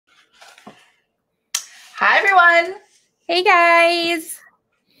everyone. Hey guys.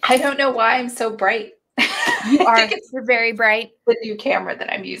 I don't know why I'm so bright. You I are. think it's You're very bright. the new camera that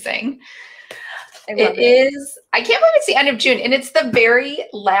I'm using. I love it. I can't believe it's the end of June and it's the very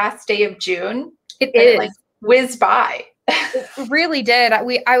last day of June. It It is. like whizzed by. It really did.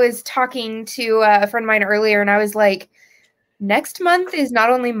 I was talking to a friend of mine earlier and I was like, next month is not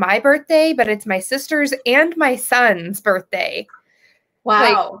only my birthday, but it's my sister's and my son's birthday.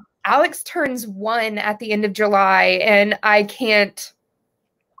 Wow. Like, Alex turns 1 at the end of July and I can't,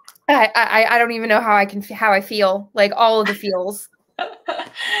 I don't even know how I feel, like all of the feels.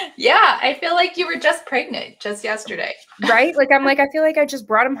 Yeah, I feel like you were just pregnant just yesterday. Right? I feel like I just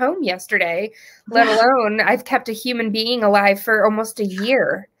brought him home yesterday, let alone I've kept a human being alive for almost a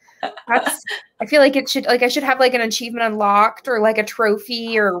year. I feel like I should have like an achievement unlocked or like a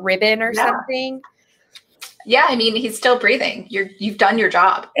trophy or a ribbon or something. Yeah, I mean, he's still breathing. You've done your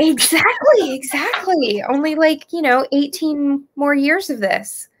job. Exactly. Only 18 more years of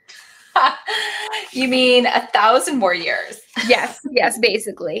this. You mean 1,000 more years? Yes,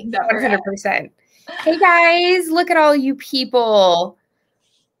 basically. Never 100%. Hey guys, look at all you people.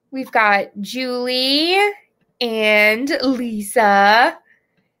 We've got Julie and Lisa,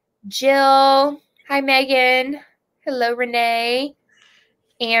 Jill. Hi, Megan. Hello, Renee.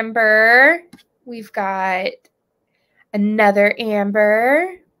 Amber. We've got another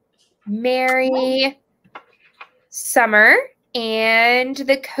Amber. Mary. Summer. And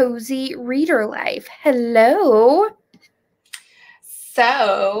the Cozy Reader Life. Hello.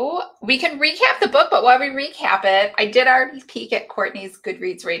 So we can recap the book, but while we recap it, I did already peek at Courtney's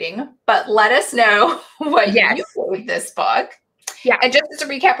Goodreads rating, but let us know what you gave this book. Yeah. And just as a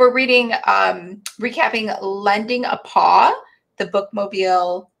recap, we're reading, recapping Lending a Paw, the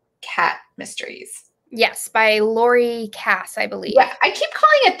Bookmobile Cat Mysteries. Yes, by Laurie Cass, I believe. Yeah, I keep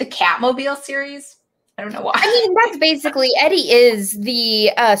calling it the Catmobile series. I don't know why. I mean, that's basically, Eddie is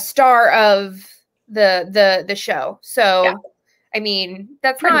the star of the show. So, yeah. I mean,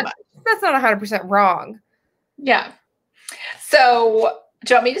 that's not 100% wrong. Yeah. So,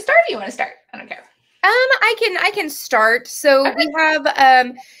 do you want me to start or do you want to start? I don't care. I can start. So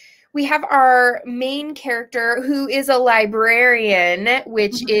we have our main character who is a librarian,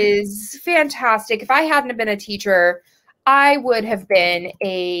 which is fantastic. If I hadn't been a teacher, I would have been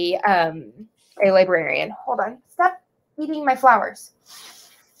a librarian. Hold on. Stop eating my flowers.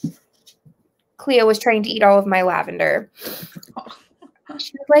 Cleo was trying to eat all of my lavender.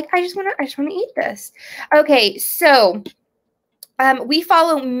 She was like, I just want to eat this. Okay, so we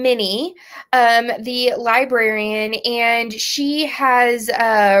follow Minnie, the librarian, and she has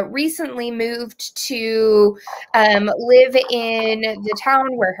recently moved to live in the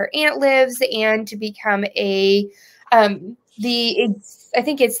town where her aunt lives and to become I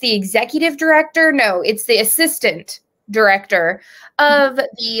think it's the executive director. No, it's the assistant director of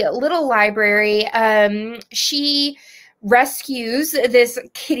the little library. She rescues this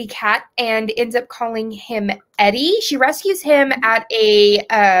kitty cat and ends up calling him Eddie. She rescues him at a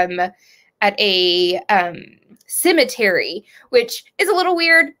cemetery, which is a little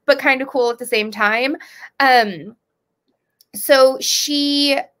weird, but kind of cool at the same time. So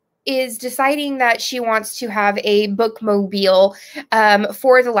she is deciding that she wants to have a bookmobile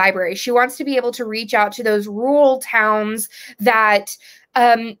for the library. She wants to be able to reach out to those rural towns that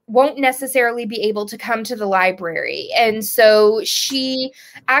won't necessarily be able to come to the library. And so she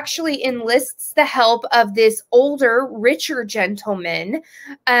actually enlists the help of this older, richer gentleman.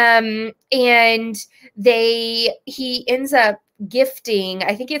 And he ends up gifting,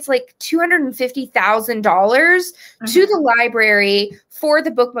 I think it's like $250,000 to the library for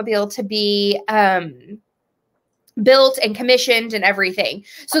the bookmobile to be built and commissioned and everything.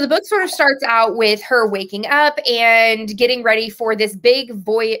 So the book sort of starts out with her waking up and getting ready for this big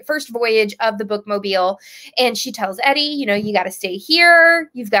first voyage of the bookmobile. And she tells Eddie, you got to stay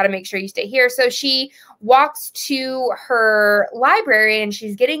here. You've got to make sure you stay here. So she walks to her library and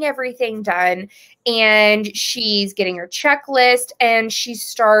she's getting everything done and she's getting her checklist and she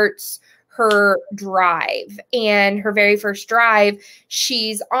starts her drive. And her very first drive,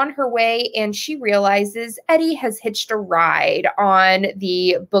 she's on her way and she realizes Eddie has hitched a ride on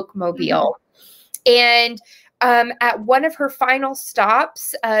the bookmobile. And at one of her final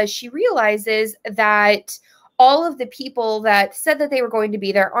stops, she realizes that all of the people that said that they were going to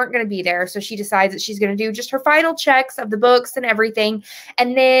be there aren't going to be there. So she decides that she's going to do just her final checks of the books and everything.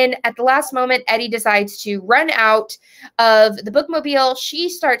 And then at the last moment, Eddie decides to run out of the bookmobile. She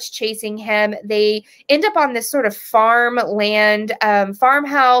starts chasing him. They end up on this sort of farmland,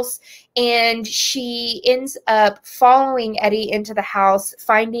 farmhouse, and she ends up following Eddie into the house,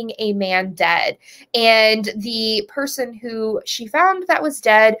 finding a man dead. And the person who she found that was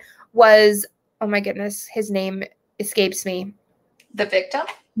dead was, oh my goodness, his name escapes me. The victim?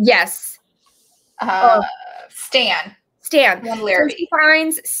 Yes. Stan. So she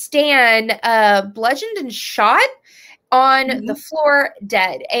finds Stan bludgeoned and shot on the floor,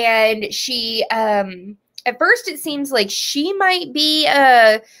 dead. And she, at first it seems like she might be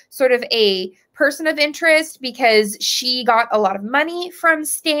a sort of a person of interest because she got a lot of money from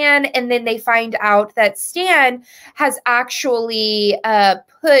Stan. And then they find out that Stan has actually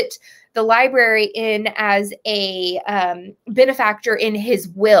put the library in as a benefactor in his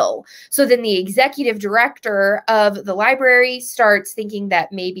will. So then the executive director of the library starts thinking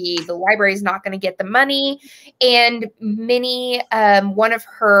that maybe the library is not going to get the money. And one of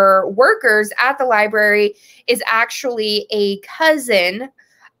her workers at the library is actually a cousin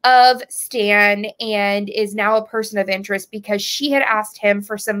of Stan and is now a person of interest because she had asked him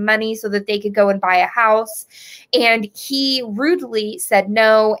for some money so that they could go and buy a house. And he rudely said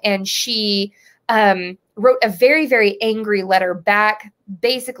no. And she wrote a very, very angry letter back,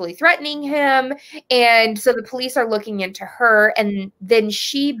 basically threatening him. And so the police are looking into her. And then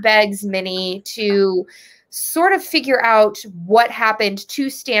she begs Minnie to sort of figure out what happened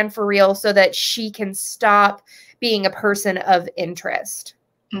to Stan for real so that she can stop being a person of interest.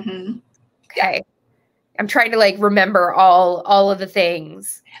 Mm-hmm. Okay. I'm trying to like remember all of the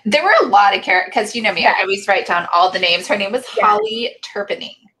things. There were a lot of characters because you know me, I always write down all the names. Her name was Holly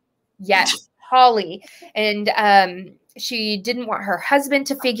Turpinning. Yes, Holly. And she didn't want her husband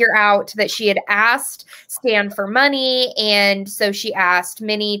to figure out that she had asked Stan for money. And so she asked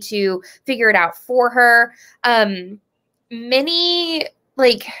Minnie to figure it out for her. Minnie,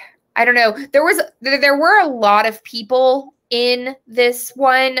 like, I don't know, there were a lot of people in this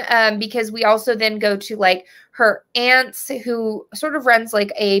one because we also then go to like her aunts who sort of runs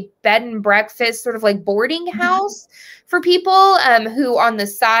like a bed and breakfast sort of like boarding house for people who on the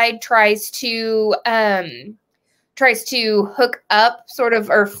side tries to hook up sort of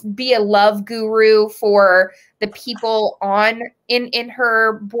or be a love guru for the people in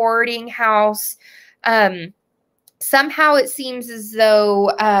her boarding house. Somehow it seems as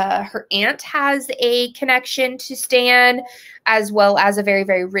though her aunt has a connection to Stan, as well as a very,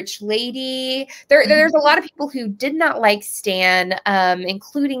 very rich lady. There's a lot of people who did not like Stan,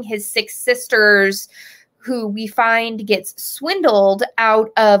 including his 6 sisters, who we find gets swindled out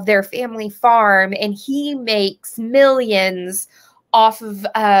of their family farm, and he makes millions off of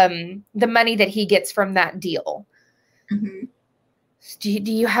the money that he gets from that deal. Mm-hmm. Do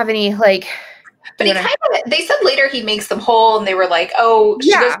you have any like... But he they said later he makes them whole, and they were like, "Oh,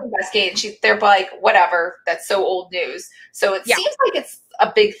 she goes to investigate," and they're like, "Whatever, that's so old news." So it seems like it's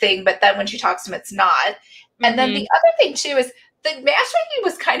a big thing, but then when she talks to him, it's not. And then the other thing too is the matchmaking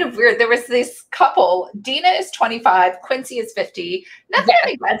was kind of weird. There was this couple. Dina is 25, Quincy is 50. Nothing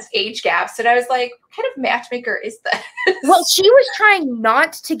against age gaps, and I was like, "What kind of matchmaker is this?" Well, she was trying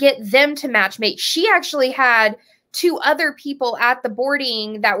not to get them to matchmake. She actually had 2 other people at the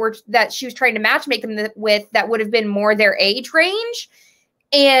boarding that she was trying to matchmake them with that would have been more their age range.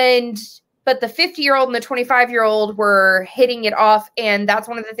 But the 50-year-old and the 25-year-old were hitting it off. And that's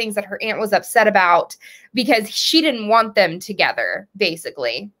one of the things that her aunt was upset about because she didn't want them together,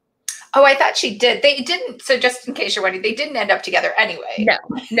 basically. Oh, I thought she did. They didn't. So just in case you're wondering, they didn't end up together anyway.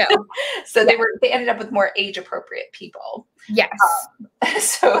 No. So they ended up with more age appropriate people. Yes.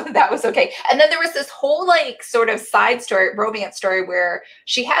 So that was okay. And then there was this whole like sort of side story, romance story where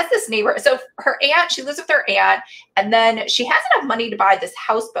she has this neighbor. So her aunt, she lives with her aunt, and then she has enough money to buy this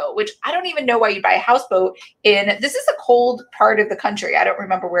houseboat, which I don't even know why you'd buy a houseboat this is a cold part of the country. I don't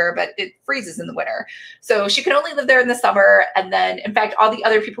remember where, but it freezes in the winter. So she could only live there in the summer. And then in fact, all the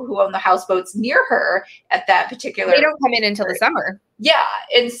other people who own the houseboats near her at that particular, they don't come in until the summer. Yeah.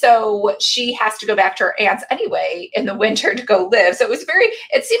 And so she has to go back to her aunt's anyway in the winter to go live. So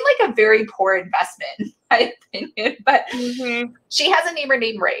it seemed like a very poor investment, in my opinion. But she has a neighbor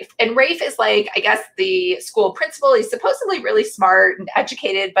named Rafe. And Rafe is like, I guess, the school principal. He's supposedly really smart and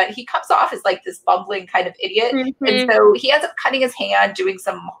educated, but he comes off as like this bumbling kind of idiot. And so he ends up cutting his hand doing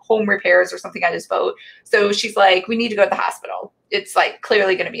some home repairs or something on his boat. So she's like, we need to go to the hospital. It's like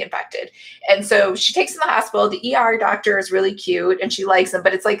clearly going to be infected. And so she takes him to the hospital. The ER doctor is really cute. And and she likes him,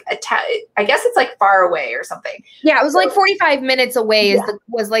 but it's like I guess it's like far away or something. Yeah, it was like 45 minutes away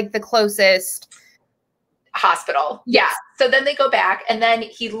was like the closest hospital. Yeah. So then they go back, and then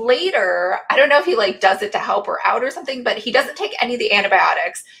he later, I don't know if he like does it to help her out or something, but he doesn't take any of the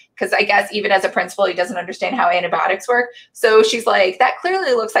antibiotics because I guess even as a principal, he doesn't understand how antibiotics work. So she's like, that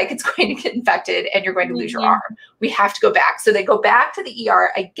clearly looks like it's going to get infected and you're going to lose your arm. We have to go back. So they go back to the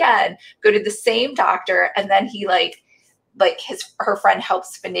ER again, go to the same doctor, and then he her friend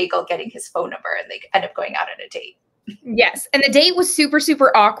helps finagle getting his phone number, and they end up going out on a date. Yes. And the date was super,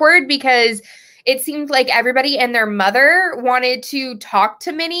 super awkward because it seemed like everybody and their mother wanted to talk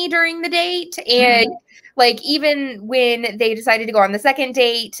to Minnie during the date. And like, even when they decided to go on the second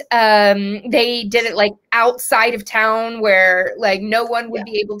date, they did it like outside of town where like no one would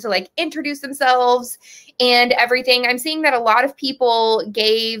be able to like introduce themselves and everything. I'm seeing that a lot of people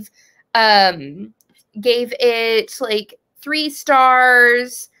gave it like 3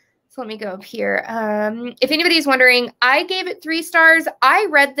 stars. So let me go up here. If anybody's wondering, I gave it 3 stars. I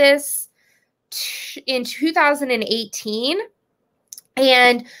read this in 2018.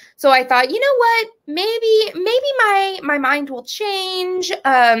 And so I thought, you know what, maybe my mind will change.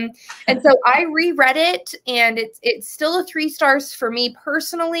 And so I reread it, and it's still a 3 stars for me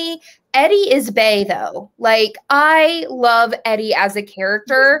personally. Eddie is bae though. Like, I love Eddie as a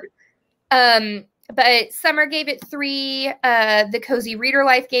character. But Summer gave it 3. The Cozy Reader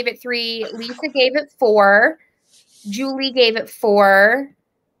Life gave it 3. Lisa gave it 4. Julie gave it 4.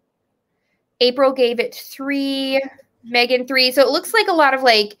 April gave it 3. Megan 3. So it looks like a lot of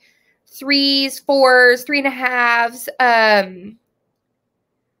like 3s, 4s,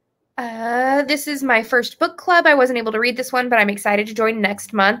 3.5s. This is my first book club. I wasn't able to read this one, but I'm excited to join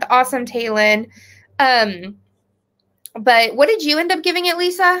next month. Awesome, Taylin. But what did you end up giving it,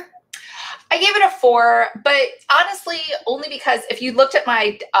 Lisa? I gave it a 4, but honestly, only because if you looked at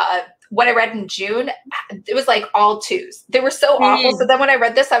my what I read in June, it was like all 2s. They were so awful. So then when I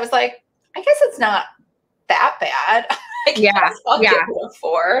read this, I was like, I guess it's not that bad. I'll give it a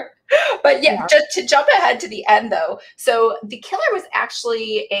 4. But just to jump ahead to the end though. So the killer was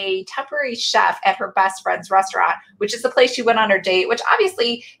actually a temporary chef at her best friend's restaurant, which is the place she went on her date, which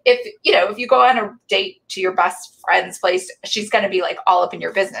obviously if you go on a date to your best friend's place, she's going to be like all up in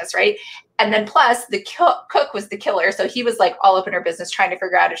your business. Right. And then plus the cook was the killer. So he was like all up in her business trying to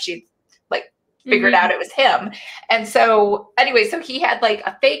figure out if she like figured out it was him. And so anyway, so he had like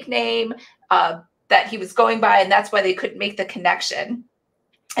a fake name that he was going by, and that's why they couldn't make the connection.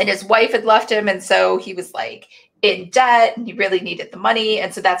 And his wife had left him, and so he was like in debt, and he really needed the money,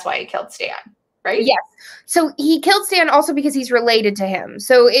 and so that's why he killed Stan, right? Yes. So he killed Stan also because he's related to him.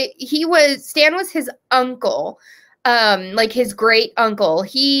 So Stan was his uncle, like his great uncle.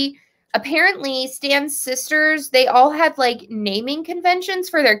 Apparently Stan's sisters, they all had like naming conventions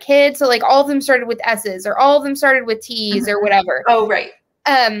for their kids. So like all of them started with S's, or all of them started with T's, or whatever. Oh, right.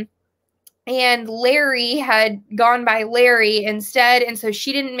 And Larry had gone by Larry instead. And so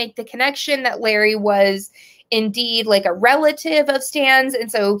she didn't make the connection that Larry was indeed like a relative of Stan's.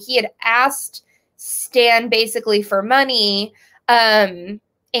 And so he had asked Stan basically for money. And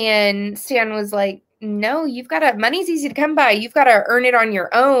Stan was like, no, money's easy to come by. You've got to earn it on your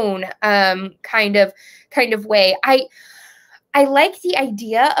own, kind of way. I like the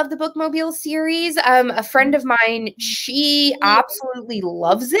idea of the Bookmobile series. A friend of mine, she absolutely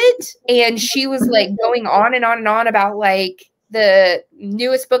loves it. And she was like going on and on and on about like the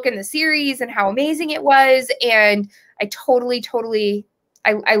newest book in the series and how amazing it was. And I totally,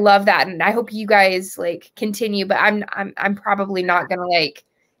 I love that. And I hope you guys like continue, but I'm probably not going to like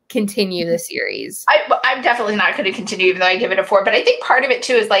continue the series. I'm definitely not going to continue, even though I give it a 4. But I think part of it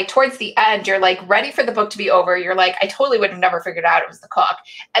too is like towards the end, you're like ready for the book to be over. You're like, I totally would have never figured out it was the cook.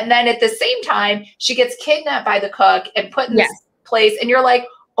 And then at the same time, she gets kidnapped by the cook and put in this place. And you're like,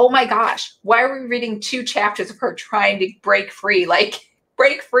 oh my gosh, why are we reading 2 chapters of her trying to break free? Like,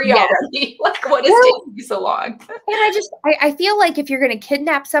 break free already. Like, what is taking you so long? And I feel like if you're going to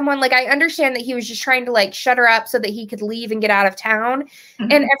kidnap someone, like I understand that he was just trying to like shut her up so that he could leave and get out of town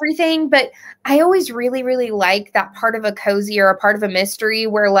and everything. But I always really, really like that part of a cozy or a part of a mystery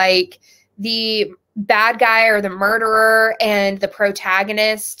where like the bad guy or the murderer and the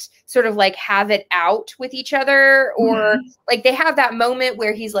protagonist sort of like have it out with each other, or like they have that moment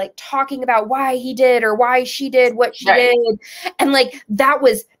where he's like talking about why he did or why she did what she did. And like, that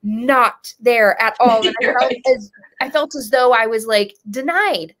was not there at all. And I felt as though I was like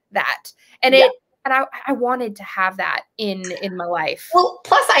denied that. And I wanted to have that in my life. Well,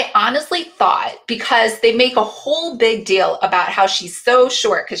 plus I honestly thought, because they make a whole big deal about how she's so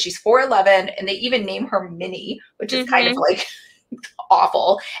short because she's 4'11", and they even name her Minnie, which is kind of like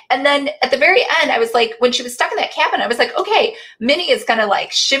awful. And then at the very end, I was like, when she was stuck in that cabin, I was like, okay, Minnie is going to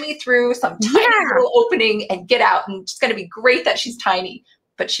like shimmy through some tiny little opening and get out. And it's going to be great that she's tiny,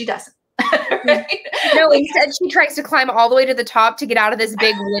 but she doesn't. Right? No, instead she tries to climb all the way to the top to get out of this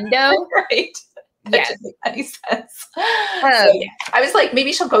big window. Right. That didn't make any sense. So, yeah, I was like,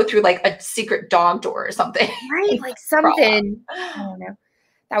 maybe she'll go through like a secret dog door or something. Right, like something. I don't know.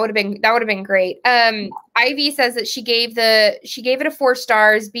 That would have been great. Ivy says that she gave it a 4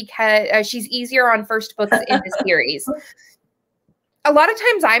 stars because she's easier on first books in the series. A lot of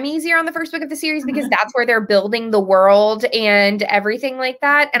times I'm easier on the first book of the series because that's where they're building the world and everything like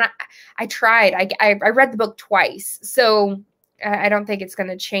that. And I tried. I read the book twice, so I don't think it's going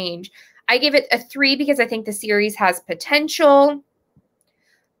to change. I give it a 3 because I think the series has potential.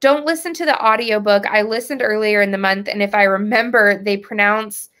 Don't listen to the audiobook. I listened earlier in the month, and if I remember, they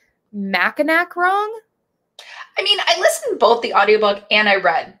pronounce Mackinac wrong. I mean, I listened to both the audiobook and I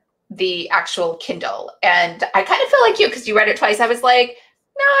read the actual Kindle, and I kind of feel like you, because you read it twice. I was like,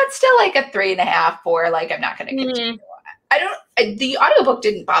 no, it's still like a 3.5, 4. Like, I'm not going to continue. The audiobook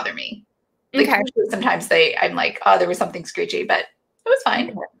didn't bother me. Like, sometimes I'm like, oh, there was something screechy, but it was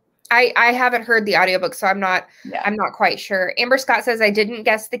fine. I haven't heard the audiobook, so I'm not quite sure. Amber Scott says, I didn't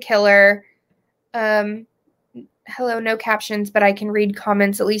guess the killer. Hello, no captions, but I can read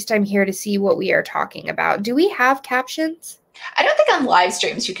comments. At least I'm here to see what we are talking about. Do we have captions? I don't think on live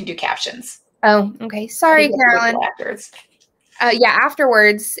streams you can do captions. Oh, okay. Sorry, Carolyn.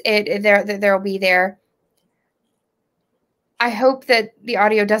 Afterwards, there'll be there. I hope that the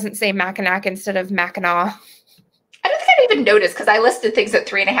audio doesn't say Mackinac instead of Mackinac. I don't think I'd even noticed because I listed things at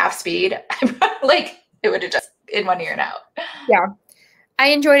 3.5 speed. Like, it would have just in one ear and out. Yeah. I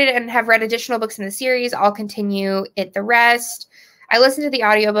enjoyed it and have read additional books in the series. I'll continue it the rest. I listened to the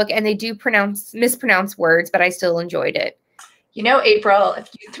audiobook and they do mispronounce words, but I still enjoyed it. You know, April, if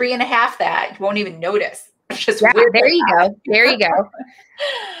you 3.5 that, you won't even notice. Just there you go. There you go.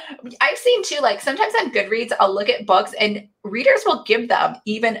 I've seen too, like sometimes on Goodreads, I'll look at books and readers will give them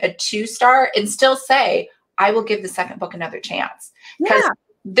even a 2-star and still say, I will give the second book another chance. Because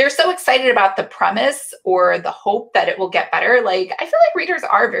they're so excited about the premise or the hope that it will get better. Like, I feel like readers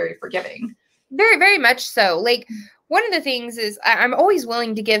are very forgiving. Very, very much so. Like, one of the things is I'm always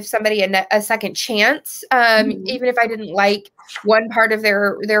willing to give somebody a second chance, even if I didn't like one part of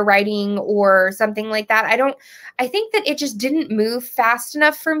their writing or something like that. I think that it just didn't move fast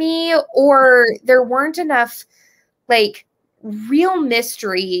enough for me, or there weren't enough like real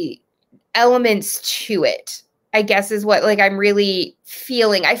mystery elements to it, I guess is what like I'm really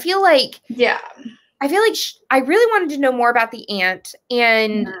feeling. I feel like I really wanted to know more about the aunt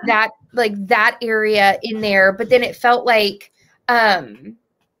and that area in there, but then it felt like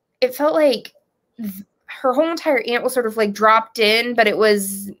her whole entire aunt was sort of like dropped in, but it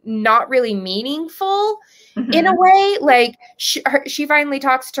was not really meaningful in a way. Like she finally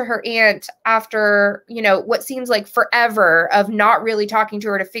talks to her aunt after, what seems like forever of not really talking to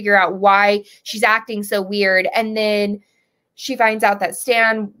her to figure out why she's acting so weird. And then she finds out that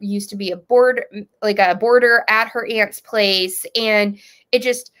Stan used to be a boarder at her aunt's place. And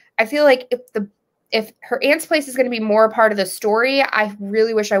I feel like if her aunt's place is going to be more a part of the story, I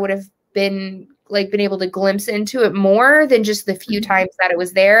really wish I would have been able to glimpse into it more than just the few times that it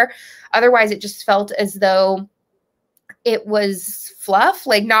was there. Otherwise, it just felt as though it was fluff,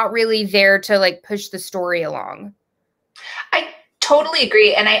 like not really there to like push the story along. I totally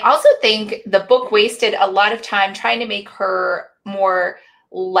agree. And I also think the book wasted a lot of time trying to make her more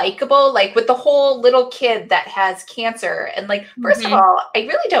likable, like with the whole little kid that has cancer. And like, first of all, I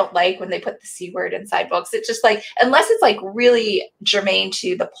really don't like when they put the C word inside books. It's just like, unless it's like really germane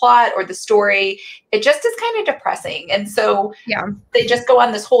to the plot or the story, it just is kind of depressing. And so they just go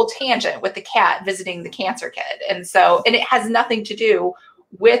on this whole tangent with the cat visiting the cancer kid. And it has nothing to do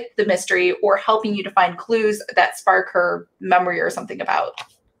with the mystery or helping you to find clues that spark her memory or something about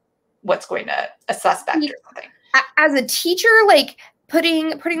what's going to a suspect or something. As a teacher, like putting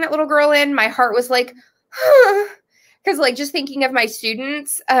that little girl in, my heart was like, because like just thinking of my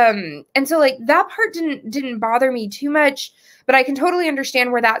students. And so like that part didn't bother me too much, but I can totally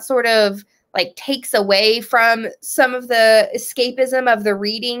understand where that sort of like takes away from some of the escapism of the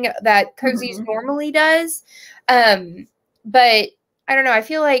reading that Cozy's normally does. But I don't know. I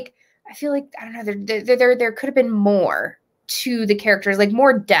feel like I don't know. There could have been more to the characters, like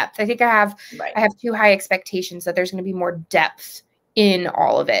more depth. I think I have too high expectations that there's going to be more depth in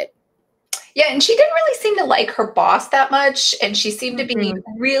all of it. Yeah, and she didn't really seem to like her boss that much, and she seemed to be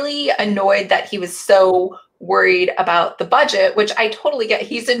really annoyed that he was so worried about the budget, which I totally get.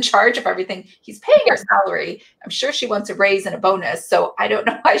 He's in charge of everything. He's paying her salary. I'm sure she wants a raise and a bonus. So I don't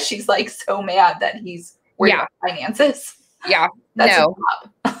know why she's like so mad that he's worried about finances. Yeah. That's no.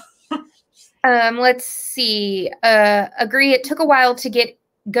 Let's see. Agree. It took a while to get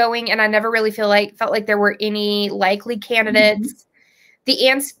going, and I never really felt like there were any likely candidates. The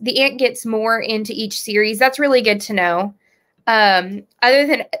ant gets more into each series. That's really good to know. Other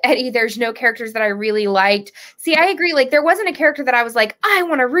than Eddie, there's no characters that I really liked. See, I agree. Like, there wasn't a character that I was like, I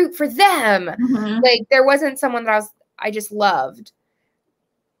want to root for them. Like, there wasn't someone that I just loved.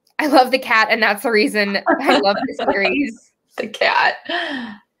 I love the cat, and that's the reason I love the series. The cat.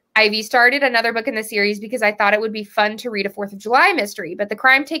 Ivy started another book in the series because I thought it would be fun to read a 4th of July mystery, but the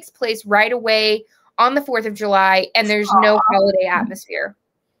crime takes place right away on the 4th of July, and there's no holiday atmosphere.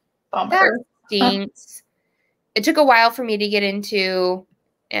 Bummer. That stinks. It took a while for me to get into,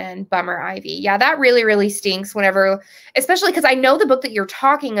 and bummer, Ivy. Yeah, that really, really stinks whenever, especially because I know the book that you're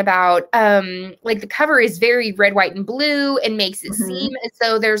talking about, like the cover is very red, white, and blue and makes it seem as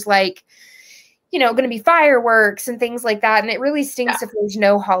though there's like, you know, going to be fireworks and things like that. And it really stinks if there's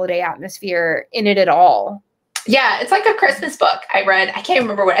no holiday atmosphere in it at all. Yeah, it's like a Christmas book I read. I can't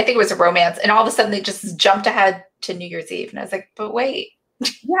remember what, I think it was a romance. And all of a sudden they just jumped ahead to New Year's Eve. And I was like, but wait.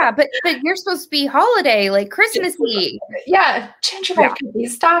 Yeah, but you're supposed to be holiday, like Christmas Eve. Yeah, gingerbread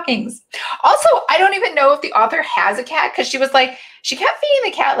cookies, stockings. Also, I don't even know if the author has a cat because she was like, she kept feeding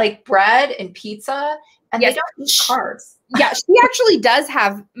the cat like bread and pizza, and they don't eat carbs. Yeah, she actually does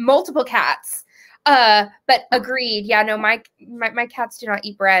have multiple cats. But agreed. Yeah, no, my cats do not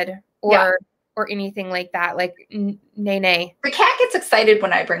eat bread or anything like that. Like, nay. The cat gets excited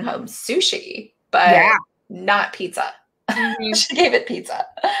when I bring home sushi, but not pizza. She gave it pizza.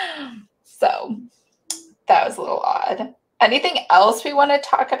 So that was a little odd. Anything else we want to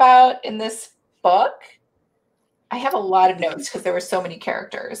talk about in this book? I have a lot of notes because there were so many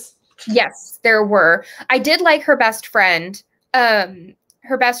characters. Yes, there were. I did like her best friend.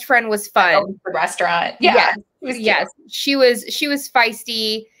 Her best friend was fun. The restaurant. Yeah. Yes. She was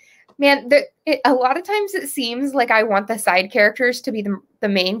feisty. Man, a lot of times it seems like I want the side characters to be the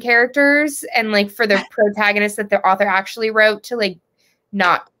main characters, and like for the protagonist that the author actually wrote to like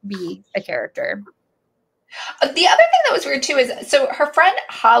not be a character. The other thing that was weird too is, so her friend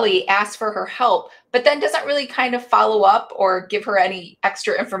Holly asked for her help, but then doesn't really kind of follow up or give her any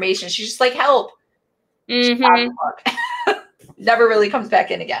extra information. She's just like, help. Never really comes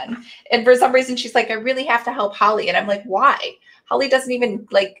back in again. And for some reason, she's like, I really have to help Holly. And I'm like, why? Holly doesn't even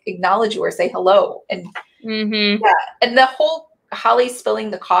like acknowledge you or say hello. And and the whole Holly spilling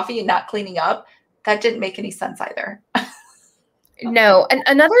the coffee and not cleaning up, that didn't make any sense either. No. And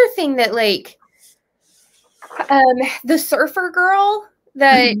another thing that like, the surfer girl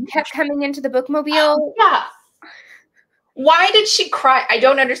that kept coming into the bookmobile. Yeah. Why did she cry? I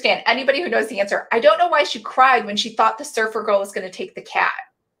don't understand. Anybody who knows the answer, I don't know why she cried when she thought the surfer girl was going to take the cat.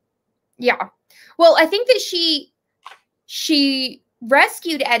 Yeah. Well, I think that she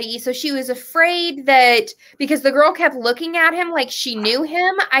rescued Eddie, so she was afraid that because the girl kept looking at him like she knew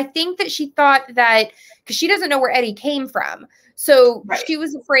him, I think that she thought that because she doesn't know where Eddie came from. So she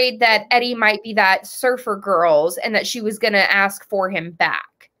was afraid that Eddie might be that surfer girl's and that she was going to ask for him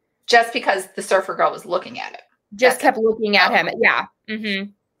back. Just because the surfer girl was looking at him. Just kept looking at him. Yeah.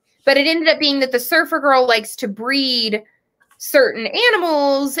 But it ended up being that the surfer girl likes to breed certain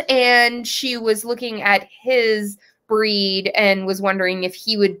animals, and she was looking at his breed and was wondering if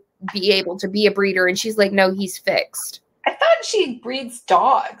he would be able to be a breeder. And she's like, no, he's fixed. I thought she breeds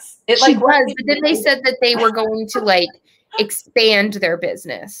dogs. She does, but then they said that they were going to like expand their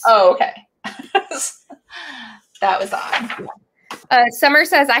business. Oh, okay. That was odd. Summer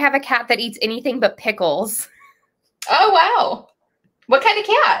says, I have a cat that eats anything but pickles. Oh, wow. What kind of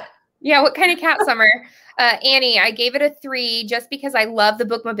cat? Yeah, what kind of cat, Summer? Annie, I gave it a 3 just because I love the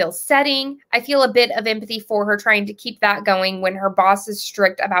Bookmobile setting. I feel a bit of empathy for her trying to keep that going when her boss is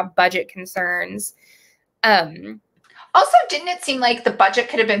strict about budget concerns. Also, didn't it seem like the budget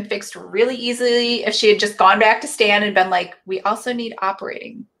could have been fixed really easily if she had just gone back to Stan and been like, we also need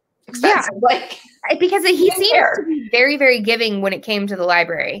operating expenses. Yeah, like, because he seems to be very, very giving when it came to the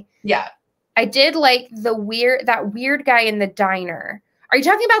library. Yeah. I did like that weird guy in the diner. Are you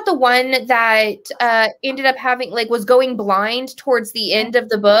talking about the one that ended up having, like, was going blind towards the end of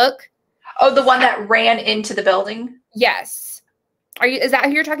the book? Oh, the one that ran into the building? Yes. Is that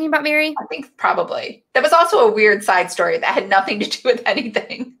who you're talking about, Mary? I think probably. That was also a weird side story that had nothing to do with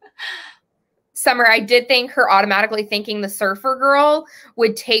anything. Summer, I did think her automatically thinking the surfer girl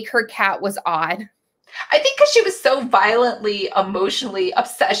would take her cat was odd. I think because she was so violently, emotionally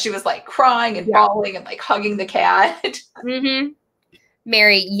upset. She was like crying and bawling and like hugging the cat. Mm-hmm.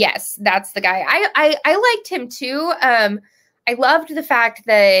 Mary, yes, that's the guy. I liked him too. I loved the fact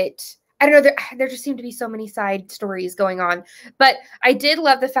that, I don't know, there just seemed to be so many side stories going on. But I did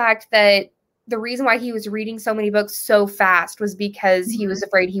love the fact that the reason why he was reading so many books so fast was because he was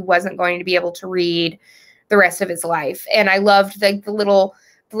afraid he wasn't going to be able to read the rest of his life. And I loved the little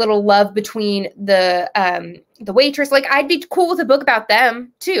love between the waitress. Like, I'd be cool with a book about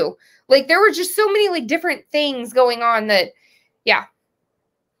them too. Like, there were just so many like different things going on that, yeah,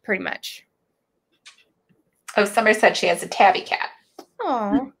 pretty much. Oh, Summer said she has a tabby cat.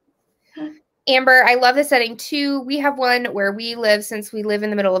 Aw. Amber, I love the setting too. We have one where we live, since we live in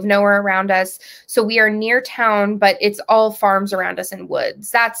the middle of nowhere around us. So we are near town, but it's all farms around us and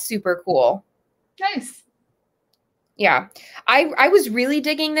woods. That's super cool. Nice. Yeah. I was really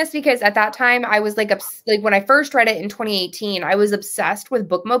digging this because at that time I was like when I first read it in 2018, I was obsessed with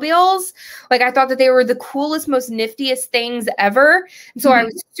bookmobiles. Like, I thought that they were the coolest, most niftiest things ever. And so I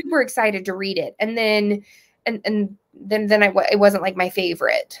was super excited to read it. And then it wasn't like my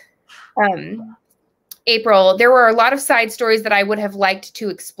favorite. April, there were a lot of side stories that I would have liked to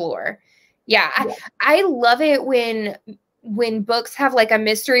explore. Yeah. I love it when books have like a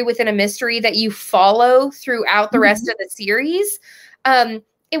mystery within a mystery that you follow throughout the rest of the series.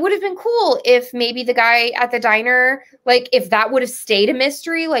 It would have been cool if maybe the guy at the diner, like, if that would have stayed a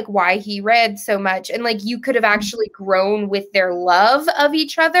mystery, like why he read so much, and like you could have actually grown with their love of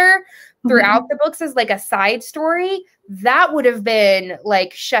each other throughout the books as like a side story. That would have been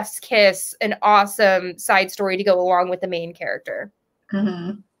like chef's kiss, an awesome side story to go along with the main character.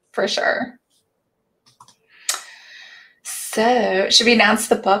 For sure. So, should we announce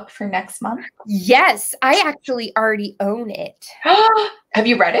the book for next month? Yes, I actually already own it. Have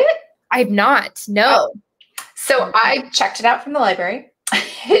you read it? I've not. No. So I checked it out from the library.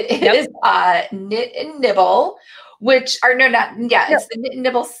 It is Knit and Nibble, it's the Knit and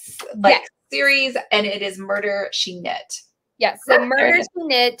Nibble series, and it is Murder, She Knit. Yes, so Murder, She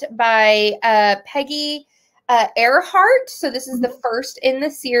Knit by Peggy Earhart. So this is the first in the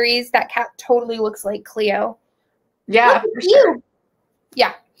series. That cat totally looks like Cleo. Yeah, for sure.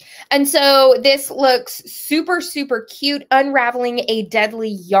 Yeah. And so this looks super, super cute, unraveling a deadly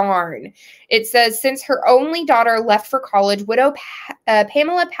yarn. It says, since her only daughter left for college, widow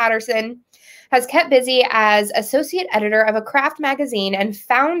Pamela Patterson has kept busy as associate editor of a craft magazine and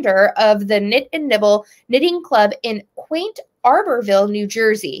founder of the Knit and Nibble Knitting Club in quaint Arborville, New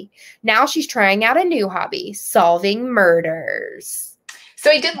Jersey. Now she's trying out a new hobby, solving murders.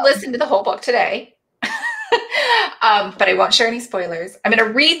 So I did listen to the whole book today. But I won't share any spoilers. I'm going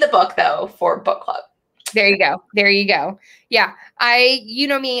to read the book though for book club. There you go. There you go. Yeah. You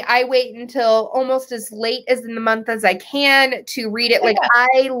know me, I wait until almost as late as in the month as I can to read it. Like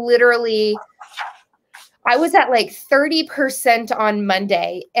I was at like 30% on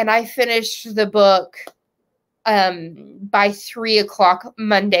Monday and I finished the book by 3:00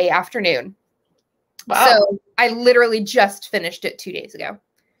 Monday afternoon. Wow. So I literally just finished it 2 days ago.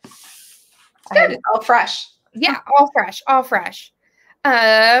 Good. All fresh. Yeah, all fresh.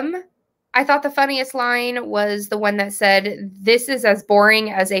 I thought the funniest line was the one that said, "This is as boring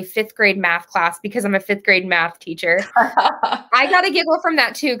as a 5th grade math class," because I'm a 5th grade math teacher. I got a giggle from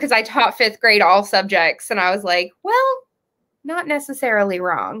that too, because I taught 5th grade all subjects, and I was like, well, not necessarily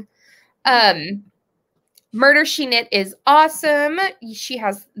wrong. Murder, She Knit is awesome. She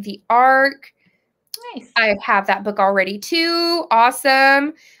has the arc. Nice. I have that book already too.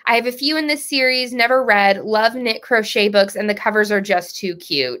 Awesome. I have a few in this series, never read. Love knit crochet books, and the covers are just too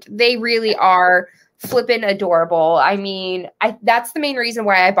cute. They really are flippin' adorable. I mean, that's the main reason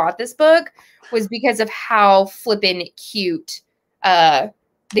why I bought this book, was because of how flippin' cute the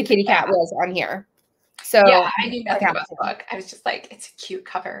kitty cat was on here. So yeah, I knew nothing about the book. I was just like, it's a cute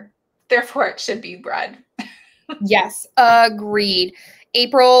cover. Therefore, it should be read. Yes, agreed.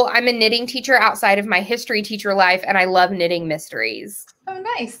 April, I'm a knitting teacher outside of my history teacher life, and I love knitting mysteries. Oh,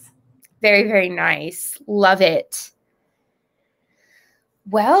 nice. Very, very nice. Love it.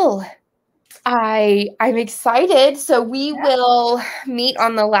 Well, I'm excited. So we will meet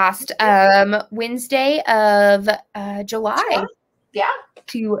on the last Wednesday of July. Yeah.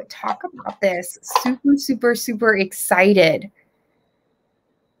 To talk about this. Super, super, super excited.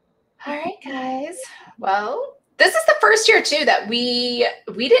 All right, guys. Well, this is the first year too that we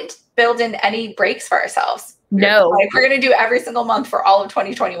didn't build in any breaks for ourselves. No. We're going to do every single month for all of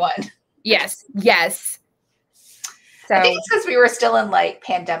 2021. Yes. So I think it's because we were still in like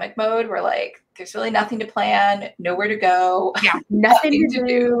pandemic mode. We're like, there's really nothing to plan, nowhere to go. Yeah, nothing to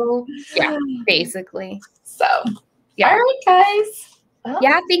do. Yeah, basically. So, yeah. All right, guys. Well,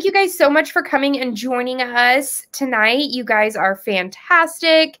 yeah, thank you guys so much for coming and joining us tonight. You guys are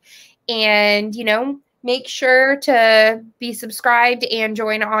fantastic. And, make sure to be subscribed and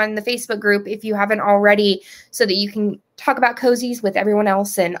join on the Facebook group if you haven't already, so that you can talk about cozies with everyone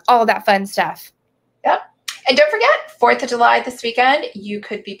else and all that fun stuff. Yep. And don't forget, 4th of July this weekend, you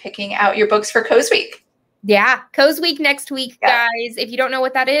could be picking out your books for Coz Week. Yeah, Coz Week next week, guys. If you don't know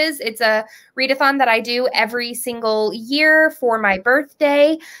what that is, it's a readathon that I do every single year for my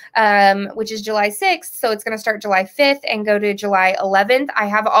birthday, which is July 6th. So it's going to start July 5th and go to July 11th. I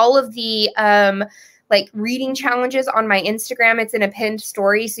have all of the reading challenges on my Instagram. It's in a pinned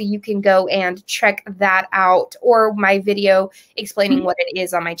story, so you can go and check that out, or my video explaining what it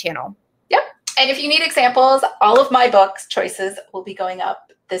is on my channel. Yep. And if you need examples, all of my books choices will be going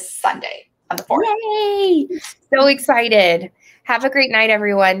up this Sunday on the 4th. Yay! So excited. Have a great night,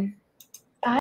 everyone.